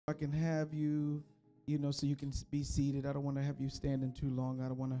I can have you, so you can be seated. I don't want to have you standing too long. I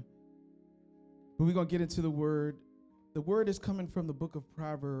don't want to. But we're going to get into the word. The word is coming from the book of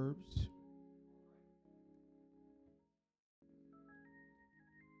Proverbs,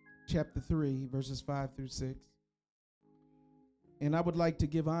 chapter 3, verses 5 through 6. And I would like to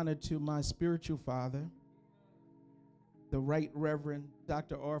give honor to my spiritual father, the Right Reverend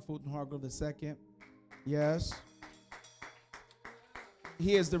Dr. R. Fulton Hargrove II. Yes.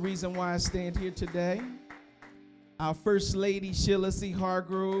 He is the reason why I stand here today. Our First Lady, Sheila C.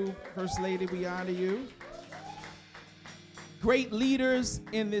 Hargrove. First Lady, we honor you. Great leaders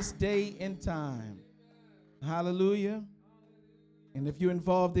in this day and time. Hallelujah. And if you're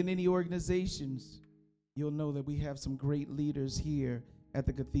involved in any organizations, you'll know that we have some great leaders here at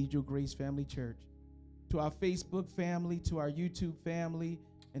the Cathedral Grace Family Church. To our Facebook family, to our YouTube family,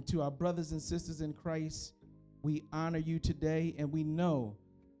 and to our brothers and sisters in Christ, we honor you today, and we know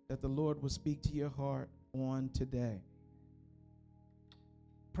that the Lord will speak to your heart on today.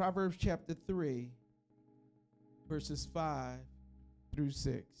 Proverbs chapter 3, verses 5 through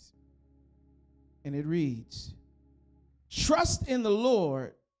 6. And it reads, "Trust in the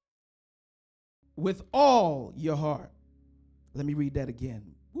Lord with all your heart." Let me read that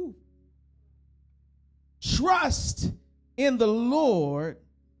again. Woo. Trust in the Lord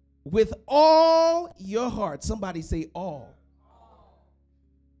with all your heart. Somebody say all.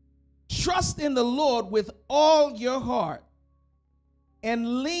 Trust in the Lord with all your heart,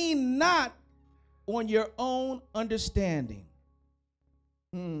 and lean not on your own understanding.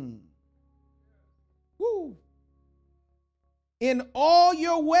 Woo. In all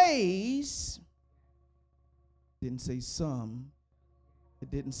your ways, didn't say some, it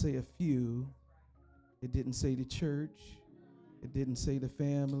didn't say a few, it didn't say the church, it didn't say the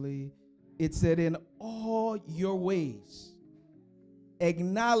family. It said in all your ways,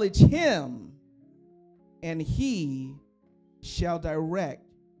 acknowledge him, and he shall direct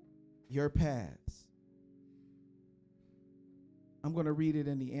your paths. I'm going to read it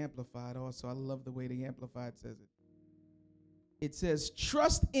in the Amplified also. I love the way the Amplified says it. It says,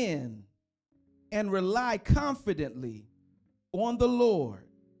 trust in and rely confidently on the Lord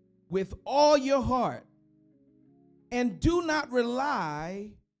with all your heart, and do not rely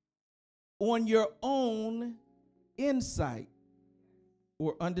on your own insight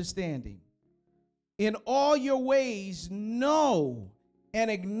or understanding. In all your ways, know and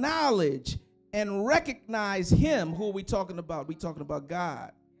acknowledge and recognize him. Who are we talking about? We're talking about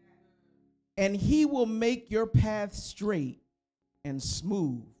God. And he will make your path straight and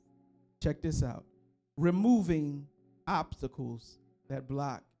smooth. Check this out. Removing obstacles that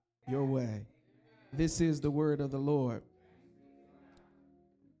block your way. This is the word of the Lord.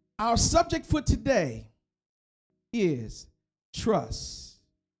 Our subject for today is trust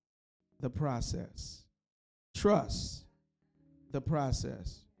the process. Trust the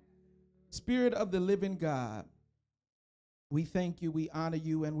process. Spirit of the living God, we thank you, we honor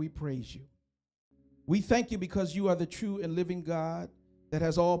you, and we praise you. We thank you because you are the true and living God that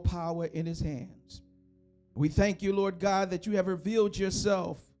has all power in his hands. We thank you, Lord God, that you have revealed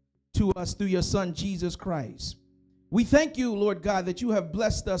yourself to us through your Son, Jesus Christ. We thank you, Lord God, that you have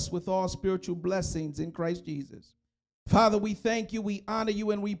blessed us with all spiritual blessings in Christ Jesus. Father, we thank you, we honor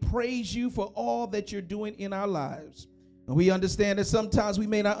you, and we praise you for all that you're doing in our lives. And we understand that sometimes we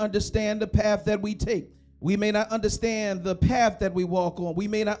may not understand the path that we take. We may not understand the path that we walk on. We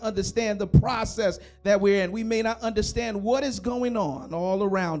may not understand the process that we're in. We may not understand what is going on all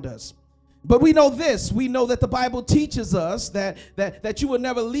around us. But we know this. We know that the Bible teaches us that you will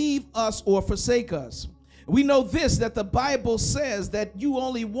never leave us or forsake us. We know this, that the Bible says that you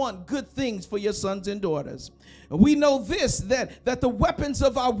only want good things for your sons and daughters. We know this, that the weapons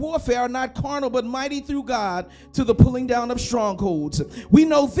of our warfare are not carnal, but mighty through God to the pulling down of strongholds. We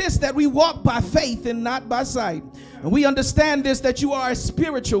know this, that we walk by faith and not by sight. And we understand this, that you are a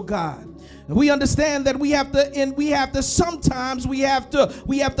spiritual God. And we understand that we have to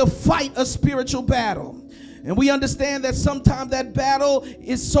fight a spiritual battle. And we understand that sometimes that battle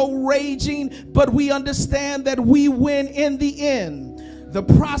is so raging, but we understand that we win in the end. The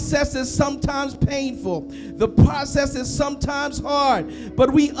process is sometimes painful. The process is sometimes hard.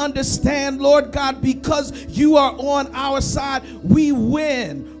 But we understand, Lord God, because you are on our side, we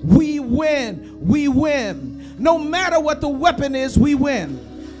win. We win. We win. No matter what the weapon is, we win.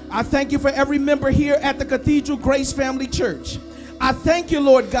 I thank you for every member here at the Cathedral Grace Family Church. I thank you,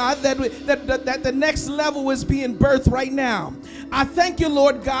 Lord God, that the next level is being birthed right now. I thank you,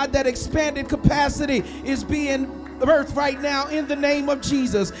 Lord God, that expanded capacity is being earth right now in the name of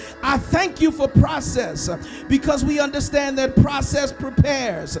Jesus. I thank you for process, because we understand that process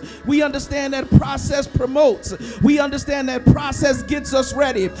prepares. We understand that process promotes. We understand that process gets us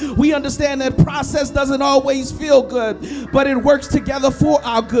ready. We understand that process doesn't always feel good, but it works together for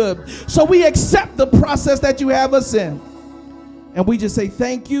our good. So we accept the process that you have us in. And we just say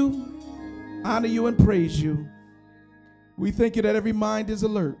thank you, honor you, and praise you. We thank you that every mind is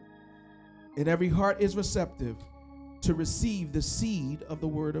alert and every heart is receptive to receive the seed of the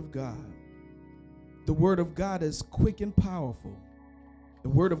Word of God. The Word of God is quick and powerful. The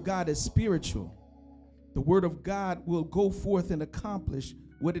Word of God is spiritual. The Word of God will go forth and accomplish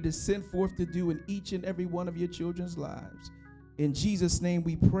what it is sent forth to do in each and every one of your children's lives. In Jesus' name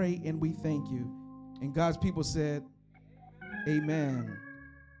we pray and we thank you. And God's people said, amen.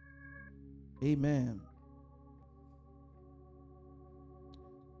 Amen.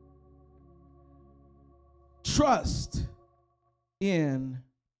 Trust in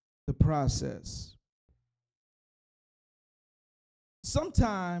the process.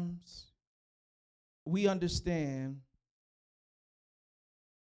 Sometimes we understand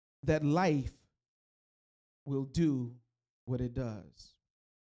that life will do what it does.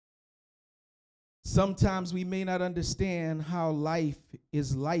 Sometimes we may not understand how life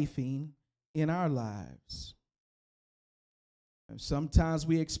is lifing in our lives. And sometimes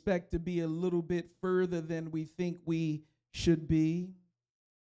we expect to be a little bit further than we think we should be.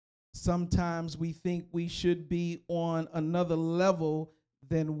 Sometimes we think we should be on another level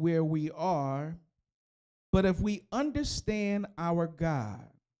than where we are. But if we understand our God,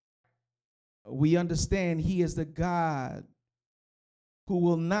 we understand He is the God who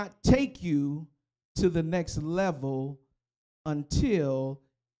will not take you to the next level until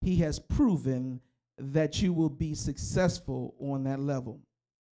He has proven that you will be successful on that level.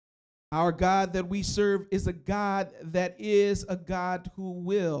 Our God that we serve is a God that is a God who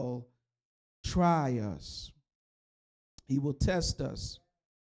will try us. He will test us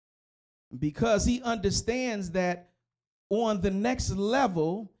because He understands that on the next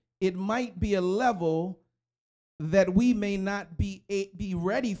level, it might be a level that we may not be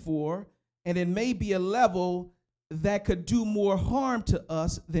ready for, and it may be a level that could do more harm to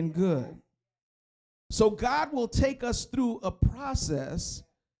us than good. So God will take us through a process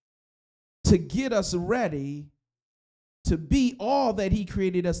to get us ready to be all that He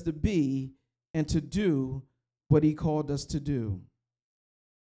created us to be and to do what He called us to do.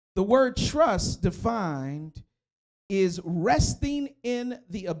 The word trust defined is resting in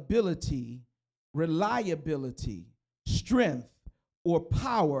the ability, reliability, strength, or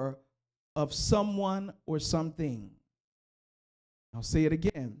power of someone or something. I'll say it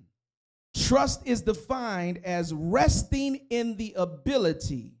again. Trust is defined as resting in the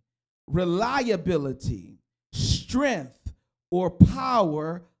ability, reliability, strength, or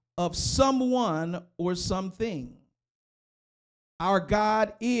power of someone or something. Our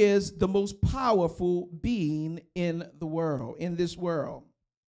God is the most powerful being in the world, in this world.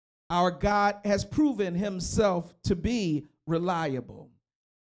 Our God has proven Himself to be reliable.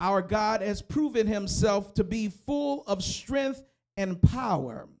 Our God has proven Himself to be full of strength and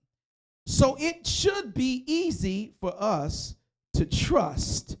power. So it should be easy for us to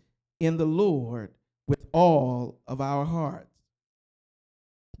trust in the Lord with all of our hearts.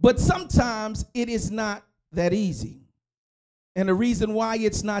 But sometimes it is not that easy. And the reason why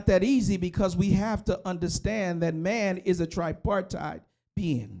it's not that easy, because we have to understand that man is a tripartite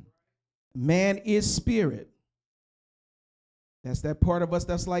being. Man is spirit. That's that part of us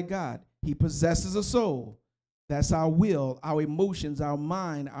that's like God. He possesses a soul. That's our will, our emotions, our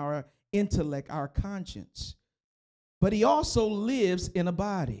mind, our intellect, our conscience. But he also lives in a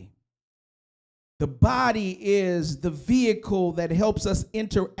body. The body is the vehicle that helps us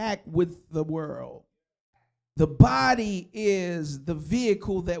interact with the world. The body is the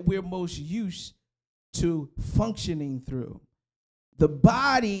vehicle that we're most used to functioning through. The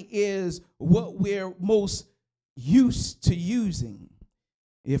body is what we're most used to using.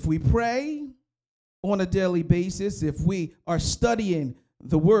 If we pray on a daily basis, if we are studying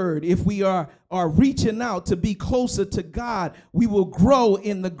the word, if we are reaching out to be closer to God, we will grow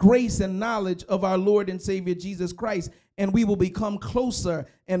in the grace and knowledge of our Lord and Savior Jesus Christ, and we will become closer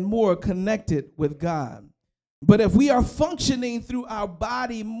and more connected with God. But if we are functioning through our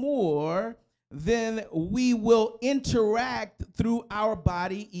body more, then we will interact through our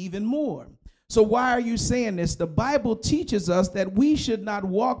body even more. So why are you saying this? The Bible teaches us that we should not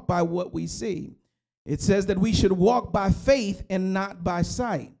walk by what we see. It says that we should walk by faith and not by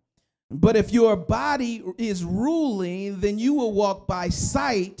sight. But if your body is ruling, then you will walk by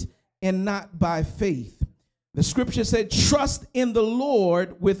sight and not by faith. The scripture said, trust in the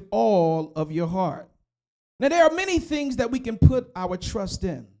Lord with all of your heart. Now, there are many things that we can put our trust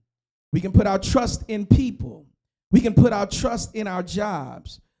in. We can put our trust in people. We can put our trust in our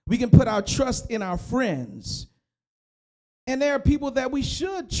jobs. We can put our trust in our friends. And there are people that we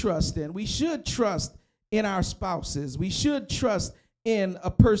should trust in. We should trust in our spouses. We should trust in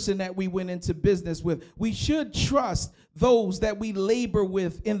a person that we went into business with. We should trust those that we labor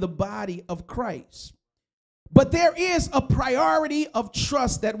with in the body of Christ. But there is a priority of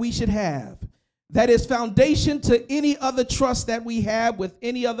trust that we should have that is foundation to any other trust that we have with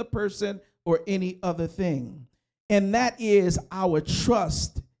any other person or any other thing. And that is our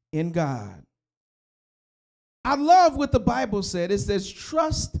trust in God. I love what the Bible said. It says,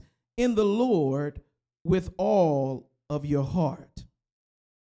 trust in the Lord with all of your heart.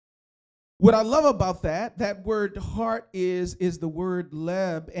 What I love about that word heart is the word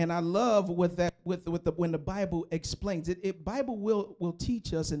leb, and I love what that when the Bible explains it. Bible will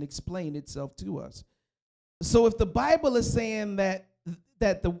teach us and explain itself to us. So if the Bible is saying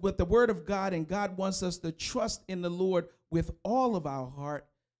with the word of God, and God wants us to trust in the Lord with all of our heart,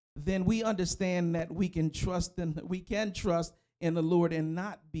 then we understand that we can trust in the Lord and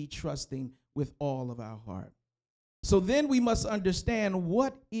not be trusting with all of our heart. So then we must understand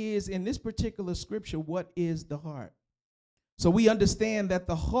what is, in this particular scripture, what is the heart. So we understand that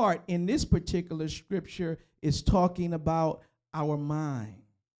the heart in this particular scripture is talking about our mind.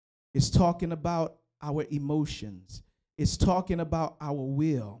 It's talking about our emotions. It's talking about our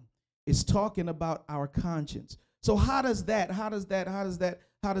will. It's talking about our conscience. So what does that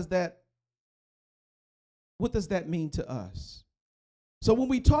mean to us? So when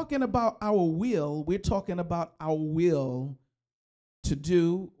we're talking about our will, we're talking about our will to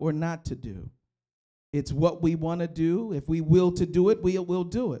do or not to do. It's what we want to do. If we will to do it, we'll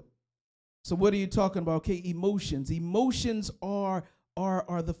do it. So what are you talking about? Okay, emotions. Emotions are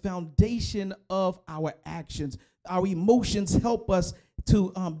the foundation of our actions. Our emotions help us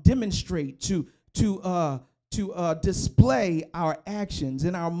to demonstrate, to display our actions.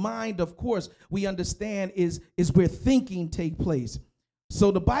 In our mind, of course, we understand is where thinking take place. So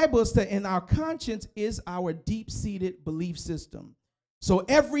the Bible says, and our conscience is our deep-seated belief system. So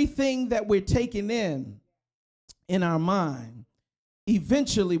everything that we're taking in our mind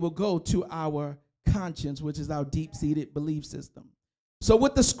eventually will go to our conscience, which is our deep-seated belief system. So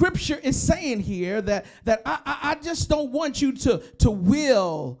what the scripture is saying here, that I just don't want you to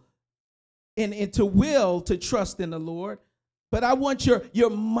will and to will to trust in the Lord, but I want your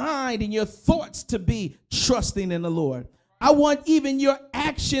mind and your thoughts to be trusting in the Lord. I want even your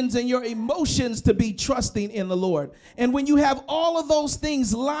actions and your emotions to be trusting in the Lord. And when you have all of those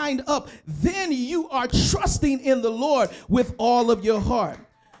things lined up, then you are trusting in the Lord with all of your heart.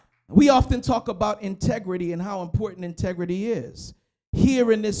 We often talk about integrity and how important integrity is.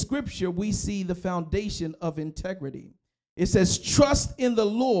 Here in this scripture, we see the foundation of integrity. It says, trust in the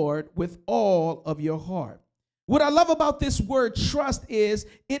Lord with all of your heart. What I love about this word trust is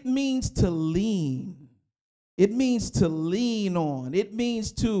it means to lean. It means to lean on. It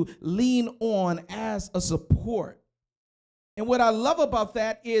means to lean on as a support. And what I love about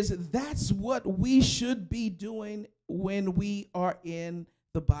that is that's what we should be doing when we are in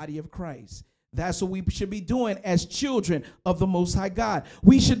the body of Christ. That's what we should be doing as children of the Most High God.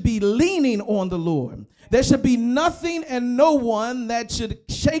 We should be leaning on the Lord. There should be nothing and no one that should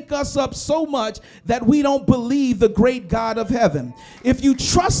shake us up so much that we don't believe the great God of heaven. If you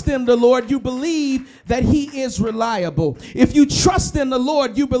trust in the Lord, you believe that he is reliable. If you trust in the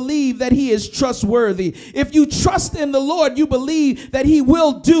Lord, you believe that he is trustworthy. If you trust in the Lord, you believe that he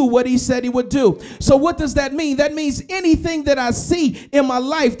will do what he said he would do. So what does that mean? That means anything that I see in my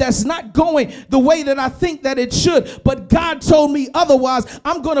life that's not going the way that I think that it should, but God told me otherwise,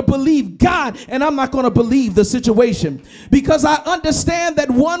 I'm going to believe God and I'm not going to believe the situation, because I understand that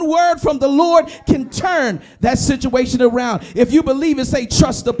one word from the Lord can turn that situation around. If you believe it, say,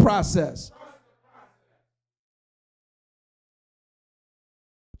 trust the process.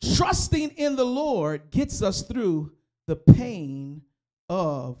 Trusting in the Lord gets us through the pain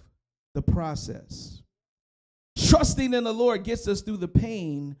of the process. Trusting in the Lord gets us through the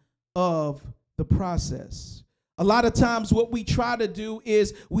pain of the process. A lot of times what we try to do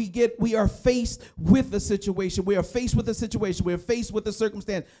is we are faced with a situation. We are faced with a situation. We are faced with a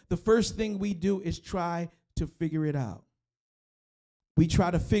circumstance. The first thing we do is try to figure it out. We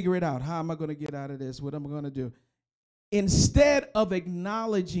try to figure it out. How am I going to get out of this? What am I going to do? Instead of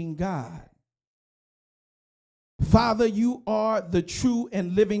acknowledging God. Father, you are the true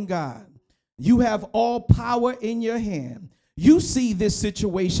and living God. You have all power in your hand. You see this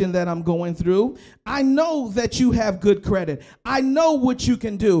situation that I'm going through. I know that you have good credit. I know what you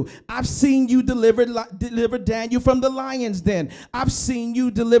can do. I've seen you deliver Daniel from the lion's den. I've seen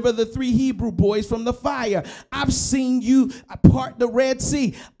you deliver the 3 Hebrew boys from the fire. I've seen you part the Red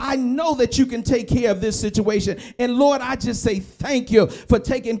Sea. I know that you can take care of this situation. And Lord, I just say thank you for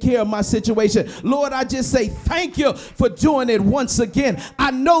taking care of my situation. Lord, I just say thank you for doing it once again.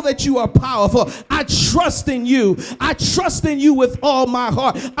 I know that you are powerful. I trust in you. I trust in you with all my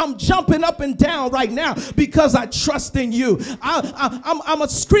heart. I'm jumping up and down right now because I trust in you. I'm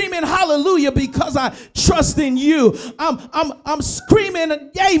screaming hallelujah because I trust in you. I'm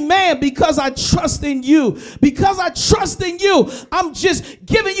screaming amen because I trust in you. Because I trust in you, I'm just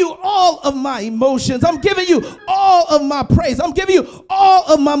giving you all of my emotions. I'm giving you all of my praise. I'm giving you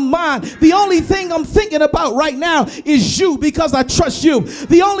all of my mind. The only thing I'm thinking about right now is you because I trust you.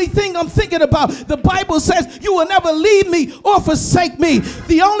 The only thing I'm thinking about, the Bible says you will never leave me or forsake me.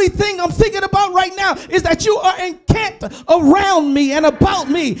 The only thing I'm thinking about right now is that you are encamped around me and about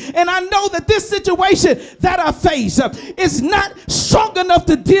me. And I know that this situation that I face is not strong enough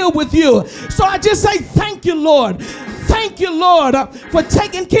to deal with you. So I just say thank you, Lord. Thank you, Lord, for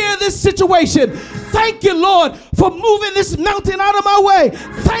taking care of this situation. Thank you, Lord, for moving this mountain out of my way.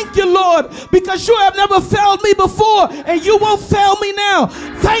 Thank you, Lord, because you have never failed me before and you won't fail me now.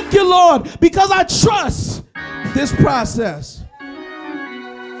 Thank you, Lord, because I trust this process.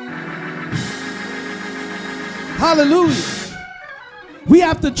 Hallelujah. We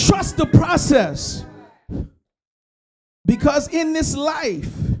have to trust the process because in this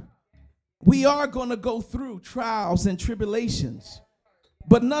life, we are going to go through trials and tribulations,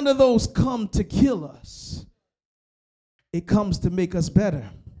 but none of those come to kill us. It comes to make us better.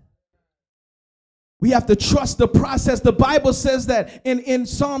 We have to trust the process. The Bible says that in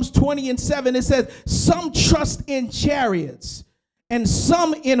Psalms 20:7, it says, some trust in chariots and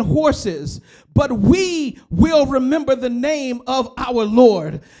some in horses, but we will remember the name of our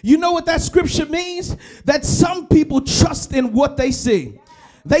Lord. You know what that scripture means? That some people trust in what they see.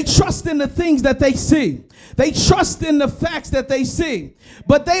 They trust in the things that they see. They trust in the facts that they see.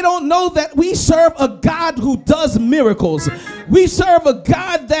 But they don't know that we serve a God who does miracles. We serve a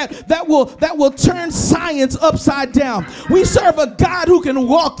God that will turn science upside down. We serve a God who can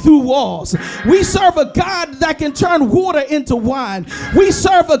walk through walls. We serve a God that can turn water into wine. We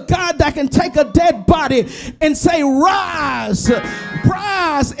serve a God that can take a dead body and say, rise,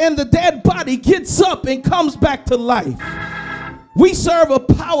 rise, and the dead body gets up and comes back to life. We serve a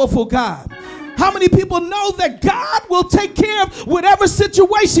powerful God. How many people know that God will take care of whatever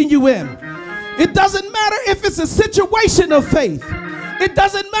situation you're in? It doesn't matter if it's a situation of faith. It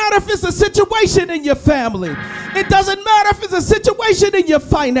doesn't matter if it's a situation in your family. It doesn't matter if it's a situation in your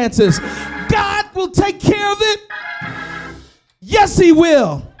finances. God will take care of it. Yes, he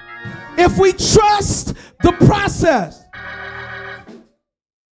will. If we trust the process.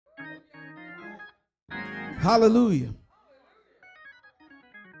 Hallelujah.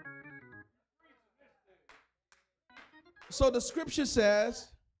 So the scripture says,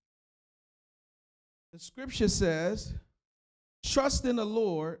 trust in the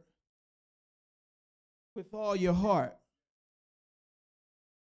Lord with all your heart.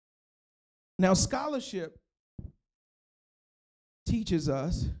 Now, scholarship teaches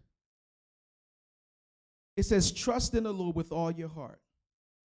us, it says, trust in the Lord with all your heart.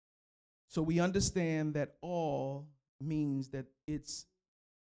 So we understand that all means that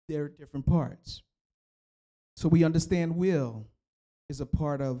there are different parts. So we understand will is a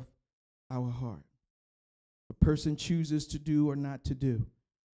part of our heart. A person chooses to do or not to do.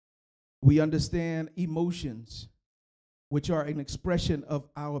 We understand emotions, which are an expression of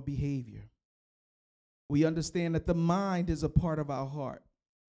our behavior. We understand that the mind is a part of our heart,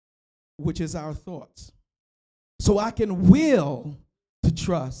 which is our thoughts. So I can will to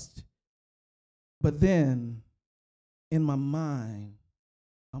trust, but then in my mind,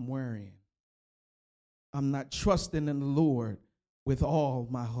 I'm worrying. I'm not trusting in the Lord with all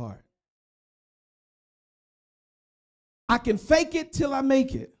my heart. I can fake it till I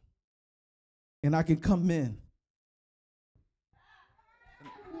make it, and I can come in.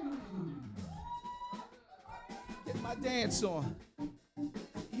 Get my dance on.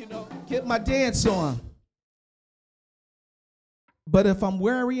 Get my dance on. But if I'm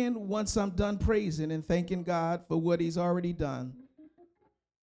worrying, once I'm done praising and thanking God for what he's already done,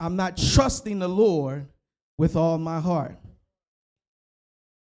 I'm not trusting the Lord with all my heart.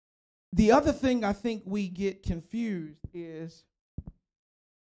 The other thing I think we get confused is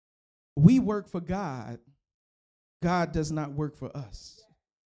we work for God. God does not work for us.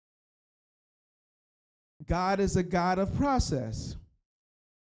 God is a God of process.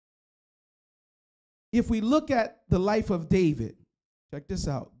 If we look at the life of David, check this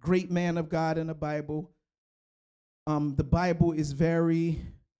out, great man of God in the Bible. The Bible is very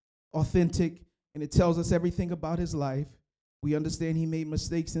authentic, and it tells us everything about his life. We understand he made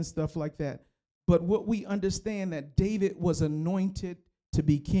mistakes and stuff like that. But what we understand that David was anointed to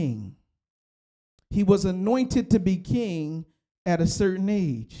be king. He was anointed to be king at a certain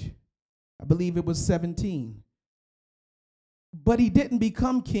age. I believe it was 17. But he didn't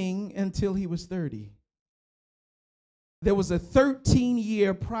become king until he was 30. There was a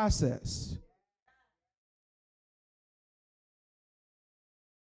 13-year process.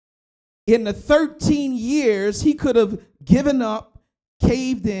 In the 13 years, he could have given up,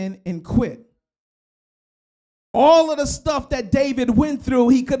 caved in, and quit. All of the stuff that David went through,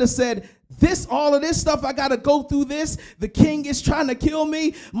 he could have said, all of this stuff, I got to go through this. The king is trying to kill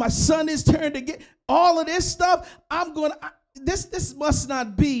me. My son is turned to get all of this stuff. This must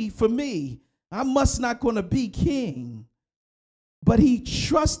not be for me. I must not going to be king. But he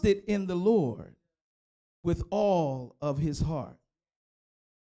trusted in the Lord with all of his heart.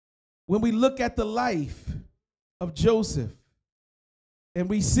 When we look at the life of Joseph, and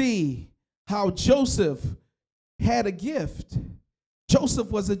we see how Joseph had a gift. Joseph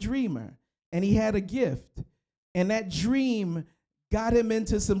was a dreamer, and he had a gift. And that dream got him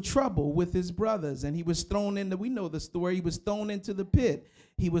into some trouble with his brothers, and he was thrown into, we know the story, he was thrown into the pit.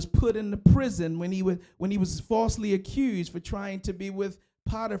 He was put in the prison when he was falsely accused for trying to be with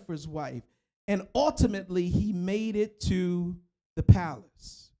Potiphar's wife. And ultimately, he made it to the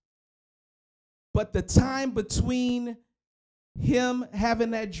palace. But the time between him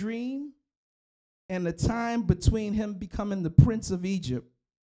having that dream and the time between him becoming the prince of Egypt,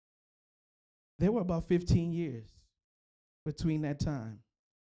 there were about 15 years between that time.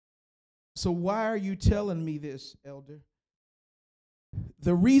 So why are you telling me this, elder?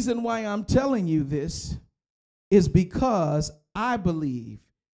 The reason why I'm telling you this is because I believe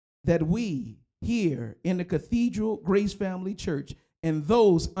that we here in the Cathedral Grace Family Church and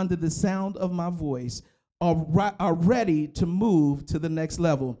those under the sound of my voice are ready to move to the next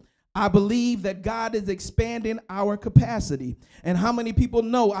level. I believe that God is expanding our capacity. And how many people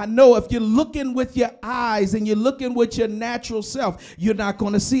know? I know if you're looking with your eyes and you're looking with your natural self, you're not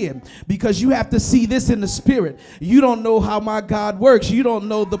going to see it, because you have to see this in the spirit. You don't know how my God works. You don't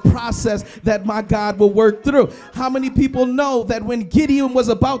know the process that my God will work through. How many people know that when Gideon was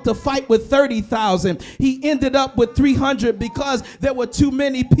about to fight with 30,000, he ended up with 300 because there were too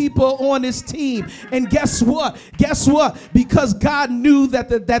many people on his team? And guess what? Guess what? Because God knew that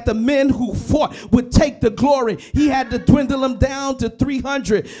the men who fought would take the glory, he had to dwindle them down to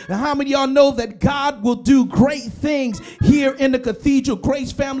 300. Now, how many of y'all know that God will do great things here in the Cathedral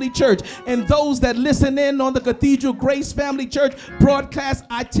Grace Family Church? And those that listen in on the Cathedral Grace Family Church broadcast,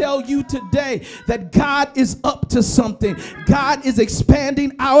 I tell you today that God is up to something. God is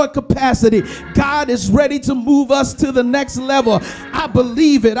expanding our capacity. God is ready to move us to the next level. I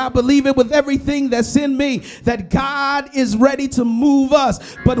believe it. I believe it with everything that's in me, that God is ready to move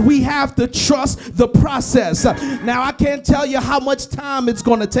us. But we have to trust the process. Now, I can't tell you how much time it's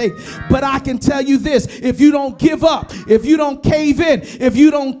going to take, but I can tell you this: if you don't give up, if you don't cave in, if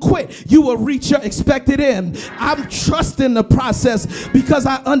you don't quit, you will reach your expected end. I'm trusting the process because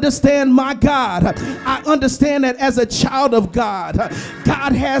I understand my God. I understand that as a child of God,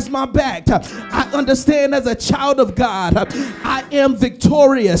 God has my back. I understand as a child of God, I am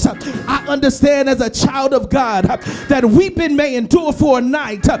victorious. I understand as a child of God that weeping may endure for a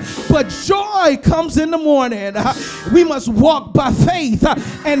night, but joy comes in the morning. We must walk by faith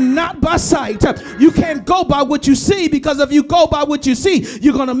and not by sight. You can't go by what you see, because if you go by what you see,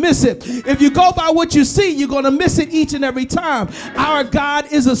 you're going to miss it. If you go by what you see, you're going to miss it each and every time. Our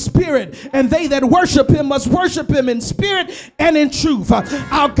God is a spirit, and they that worship him must worship him in spirit and in truth.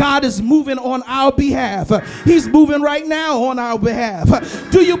 Our God is moving on our behalf. He's moving right now on our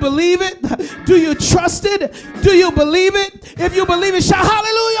behalf. Do you believe it? Do you trust it? Do you believe it? If you believe it, shout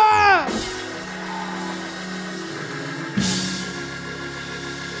hallelujah!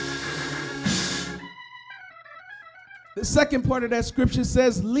 The second part of that scripture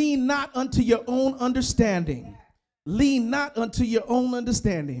says, lean not unto your own understanding. Lean not unto your own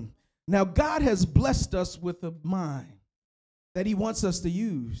understanding. Now, God has blessed us with a mind that he wants us to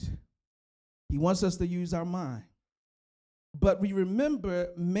use. He wants us to use our mind. But we remember,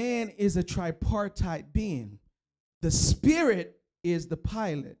 man is a tripartite being. The spirit is the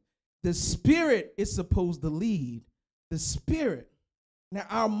pilot. The spirit is supposed to lead. The spirit. Now,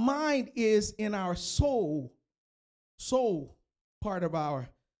 our mind is in our soul part of our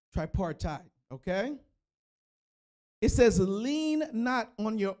tripartite, okay? It says, lean not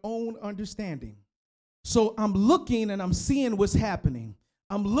on your own understanding. So I'm looking and I'm seeing what's happening.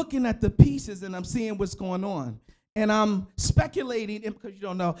 I'm looking at the pieces and I'm seeing what's going on. And I'm speculating, because you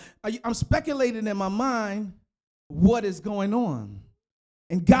don't know, I'm speculating in my mind what is going on.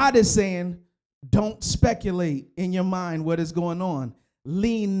 And God is saying, don't speculate in your mind what is going on.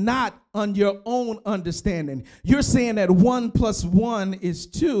 Lean not on your own understanding. You're saying that 1 + 1 is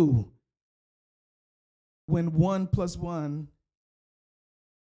 2, when 1 + 1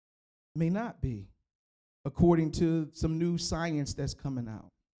 may not be, according to some new science that's coming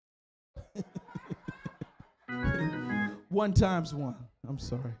out. 1 × 1, I'm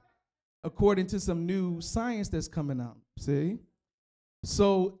sorry. According to some new science that's coming out, see?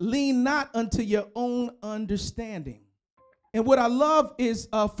 So lean not unto your own understanding. And what I love is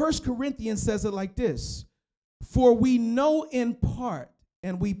 1 Corinthians says it like this: for we know in part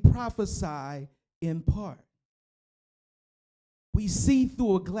and we prophesy in part. We see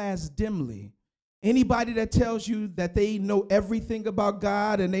through a glass dimly. Anybody that tells you that they know everything about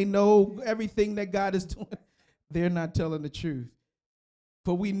God and they know everything that God is doing, they're not telling the truth.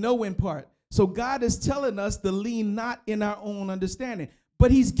 For we know in part. So God is telling us to lean not in our own understanding. But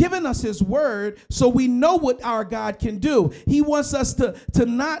he's given us his word so we know what our God can do. He wants us to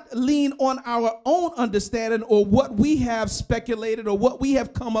not lean on our own understanding or what we have speculated or what we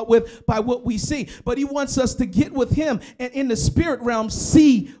have come up with by what we see. But he wants us to get with him and in the spirit realm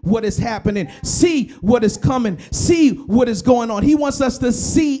see what is happening, see what is coming, see what is going on. He wants us to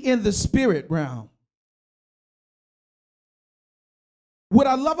see in the spirit realm. What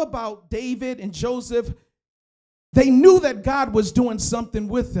I love about David and Joseph, they knew that God was doing something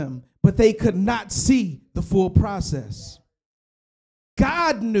with them, but they could not see the full process.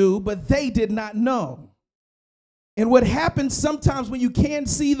 God knew, but they did not know. And what happens sometimes when you can't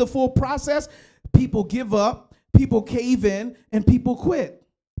see the full process, people give up, people cave in, and people quit.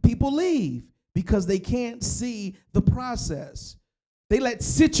 People leave because they can't see the process. They let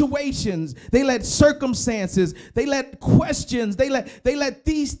situations, they let circumstances, they let questions, they let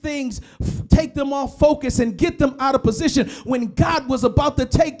these things take them off focus and get them out of position when God was about to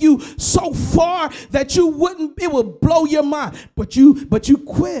take you so far that it would blow your mind. But you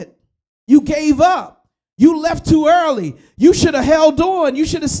quit. You gave up. You left too early. You should have held on. You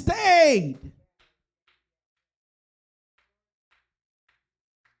should have stayed.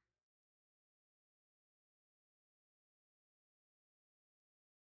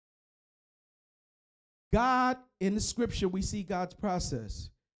 God, in the scripture, we see God's process.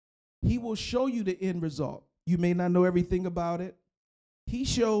 He will show you the end result. You may not know everything about it. He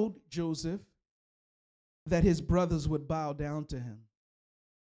showed Joseph that his brothers would bow down to him.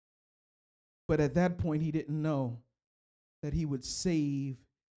 But at that point, he didn't know that he would save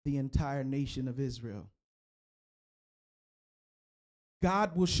the entire nation of Israel.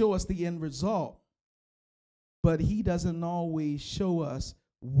 God will show us the end result, but he doesn't always show us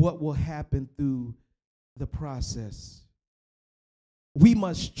what will happen through the process. We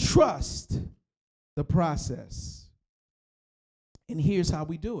must trust the process. And here's how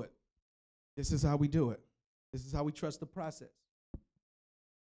we do it. This is how we do it. This is how we trust the process.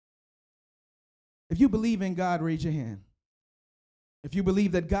 If you believe in God, raise your hand. If you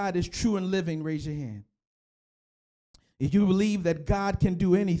believe that God is true and living, raise your hand. If you believe that God can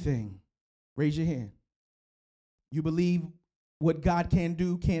do anything, raise your hand. You believe what God can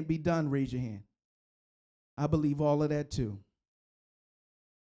do can't be done, raise your hand. I believe all of that too.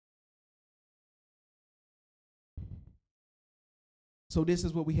 So this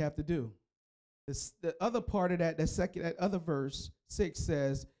is what we have to do. The other part of that other verse 6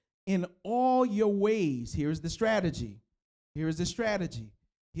 says, in all your ways, here's the strategy. Here is the strategy.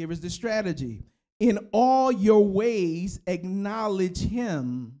 Here is the strategy. In all your ways, acknowledge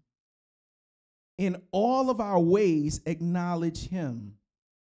him. In all of our ways, acknowledge him.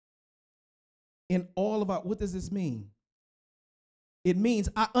 In all of our, what does this mean? It means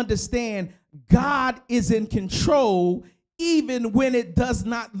I understand God is in control even when it does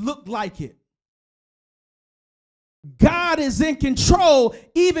not look like it. God is in control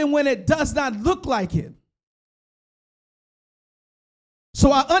even when it does not look like it.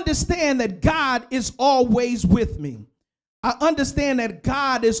 So I understand that God is always with me. I understand that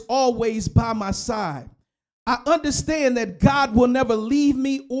God is always by my side. I understand that God will never leave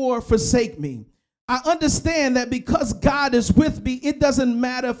me or forsake me. I understand that because God is with me, it doesn't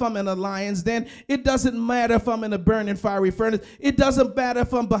matter if I'm in a lion's den. It doesn't matter if I'm in a burning fiery furnace. It doesn't matter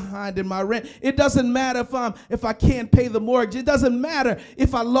if I'm behind in my rent. It doesn't matter if I can't pay the mortgage. It doesn't matter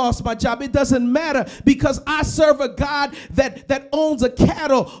if I lost my job. It doesn't matter because I serve a God that owns a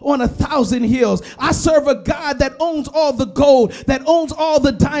cattle on 1,000 hills. I serve a God that owns all the gold, that owns all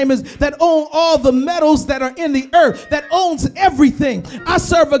the diamonds, that owns all the metals that are in the earth, that owns everything. I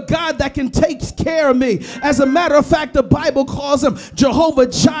serve a God that can take care of me. As a matter of fact, the Bible calls him Jehovah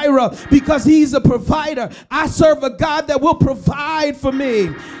Jireh because he's a provider. I serve a God that will provide for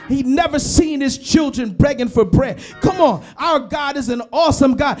me. He never seen his children begging for bread. Come on, our God is an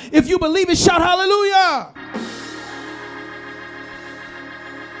awesome God. If you believe it, shout hallelujah.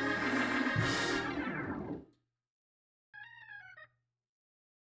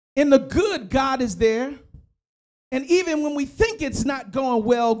 In the good, God is there. And even when we think it's not going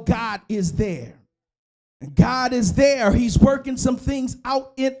well, God is there. God is there. He's working some things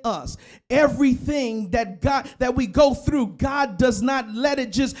out in us. Everything that we go through, God does not let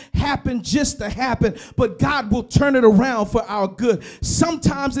it just happen just to happen, but God will turn it around for our good.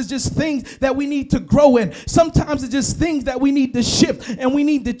 Sometimes it's just things that we need to grow in. Sometimes it's just things that we need to shift and we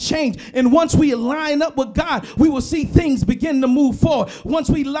need to change. And once we line up with God, we will see things begin to move forward.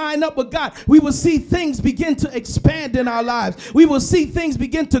 Once we line up with God, we will see things begin to expand in our lives. We will see things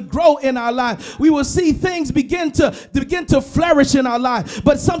begin to grow in our lives. We will see things begin to flourish in our life.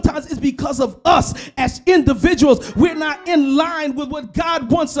 But sometimes it's because of us as individuals. We're not in line with what God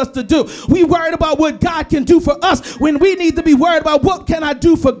wants us to do. We worried about what God can do for us when we need to be worried about what can I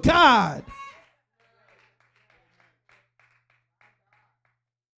do for God.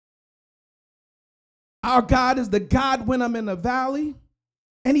 Our God is the God when I'm in the valley,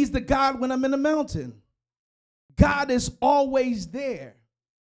 and he's the God when I'm in the mountain. God is always there.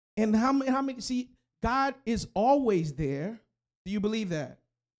 And how many see God is always there. Do you believe that?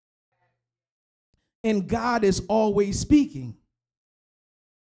 And God is always speaking.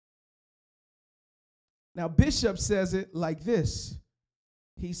 Now, Bishop says it like this.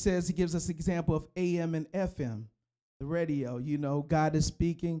 He says, he gives us an example of AM and FM, the radio. You know, God is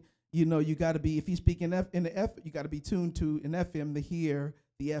speaking. You know, you got to be, if he's speaking in the F, you got to be tuned to an FM to hear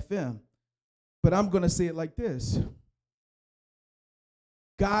the FM. But I'm going to say it like this.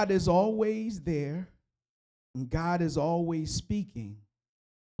 God is always there, and God is always speaking.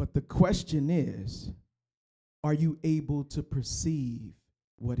 But the question is, are you able to perceive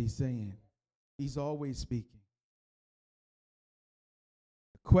what he's saying? He's always speaking.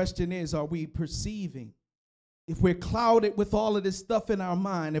 The question is, are we perceiving? If we're clouded with all of this stuff in our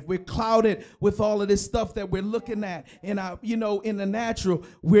mind, if we're clouded with all of this stuff that we're looking at in our, in the natural,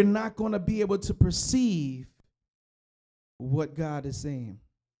 we're not going to be able to perceive what God is saying.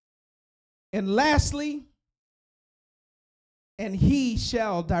 And lastly, and he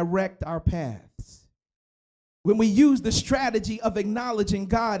shall direct our paths. When we use the strategy of acknowledging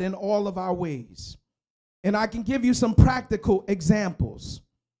God in all of our ways. And I can give you some practical examples.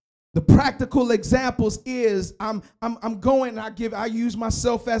 The practical examples is I use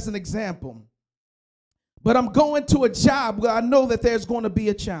myself as an example. But I'm going to a job where I know that there's going to be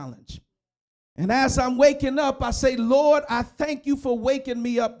a challenge. And as I'm waking up, I say, Lord, I thank you for waking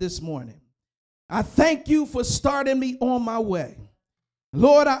me up this morning. I thank you for starting me on my way.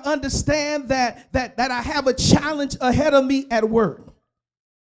 Lord, I understand that I have a challenge ahead of me at work.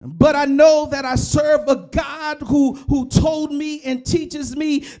 But I know that I serve a God who told me and teaches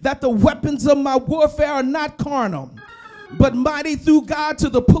me that the weapons of my warfare are not carnal, but mighty through God to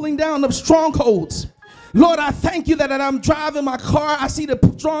the pulling down of strongholds. Lord, I thank you that I'm driving my car, I see the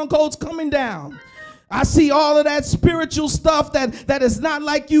strongholds coming down. I see all of that spiritual stuff that is not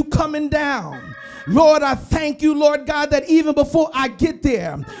like you coming down. Lord, I thank you, Lord God, that even before I get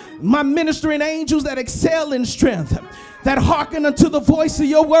there, my ministering angels that excel in strength, that hearken unto the voice of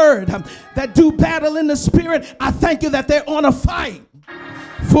your word, that do battle in the spirit, I thank you that they're on a fight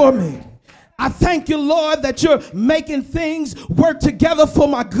for me. I thank you, Lord, that you're making things work together for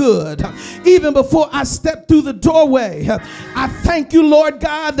my good. Even before I step through the doorway, I thank you, Lord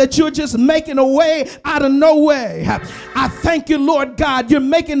God, that you're just making a way out of no way. I thank you, Lord God, you're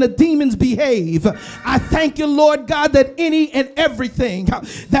making the demons behave. I thank you, Lord God, that any and everything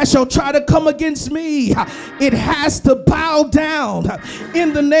that shall try to come against me, it has to bow down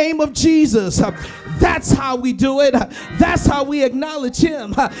in the name of Jesus. That's how we do it. That's how we acknowledge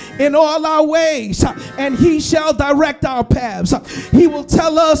him in all our ways, and he shall direct our paths. He will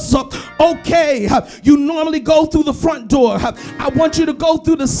tell us, okay, you normally go through the front door. I want you to go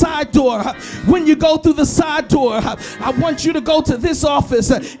through the side door. When you go through the side door, I want you to go to this office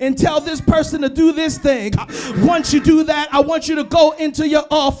and tell this person to do this thing. Once you do that, I want you to go into your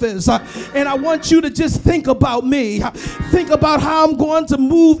office, and I want you to just think about me. Think about how I'm going to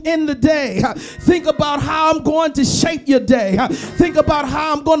move in the day. Think about how I'm going to shape your day. Think about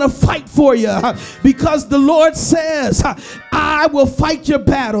how I'm going to fight for you, because the Lord says, I will fight your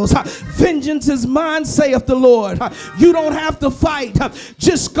battles. Vengeance is mine, saith the Lord. You don't have to fight.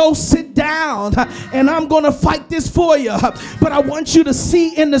 Just go sit down, and I'm going to fight this for you. But I want you to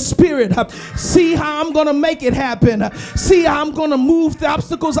see in the spirit. See how I'm going to make it happen. See how I'm going to move the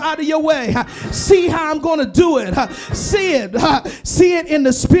obstacles out of your way. See how I'm going to do it. See it in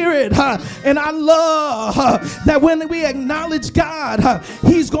the spirit. And I love that when we acknowledge God,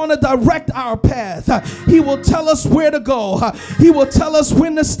 he's going to direct our path. He will tell us where to go. He will tell us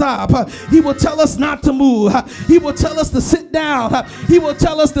when to stop. He will tell us not to move. He will tell us to sit down. He will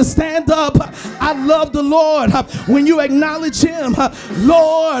tell us to stand up. I love the Lord. When you acknowledge him,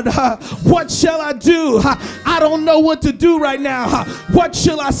 Lord, what shall I do? I don't know what to do right now. What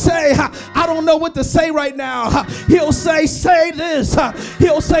shall I say? I don't know what to say right now. He'll say this.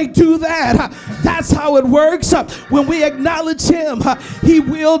 He'll say, do that. That's how it works. When we acknowledge him, he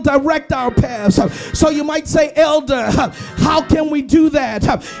will direct our paths. So you might say, elder, how can we do that?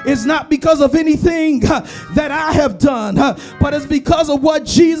 It's not because of anything that I have done, but it's because of what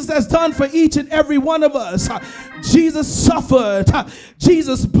Jesus has done for each and every one of us. Jesus suffered,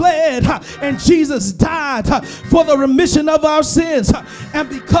 Jesus bled, and Jesus died for the remission of our sins. And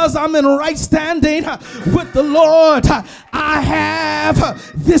because I'm in right standing with the Lord, I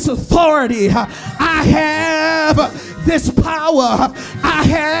have this authority. I have this power. I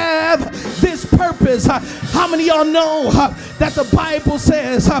have this purpose. How many of y'all know that the Bible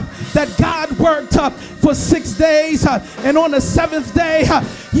says that God worked for 6 days, and on the 7th day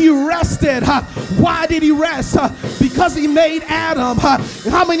he rested? Why did he rest? Because he made Adam.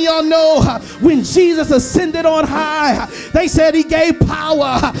 How many of y'all know when Jesus ascended on high, they said he gave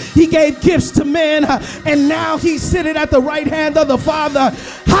power, he gave gifts to men, and now he's sitting at the right hand of the Father.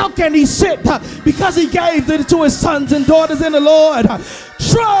 How can he sit? Because he gave it to his sons and daughters in the Lord.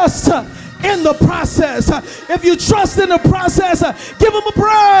 Trust in the process. If you trust in the process, give him a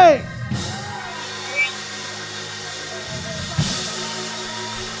praise.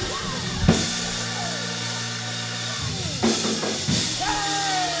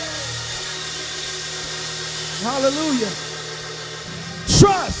 Hallelujah.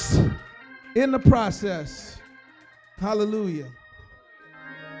 Trust in the process. Hallelujah.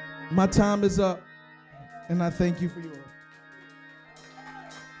 My time is up, and I thank you for yours.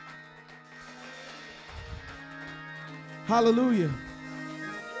 Hallelujah.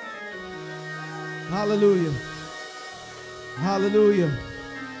 Hallelujah. Hallelujah.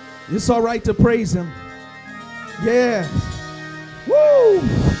 It's all right to praise him. Yeah. Woo.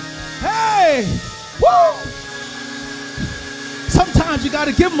 Hey. Woo. Sometimes you got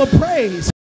to give him a praise.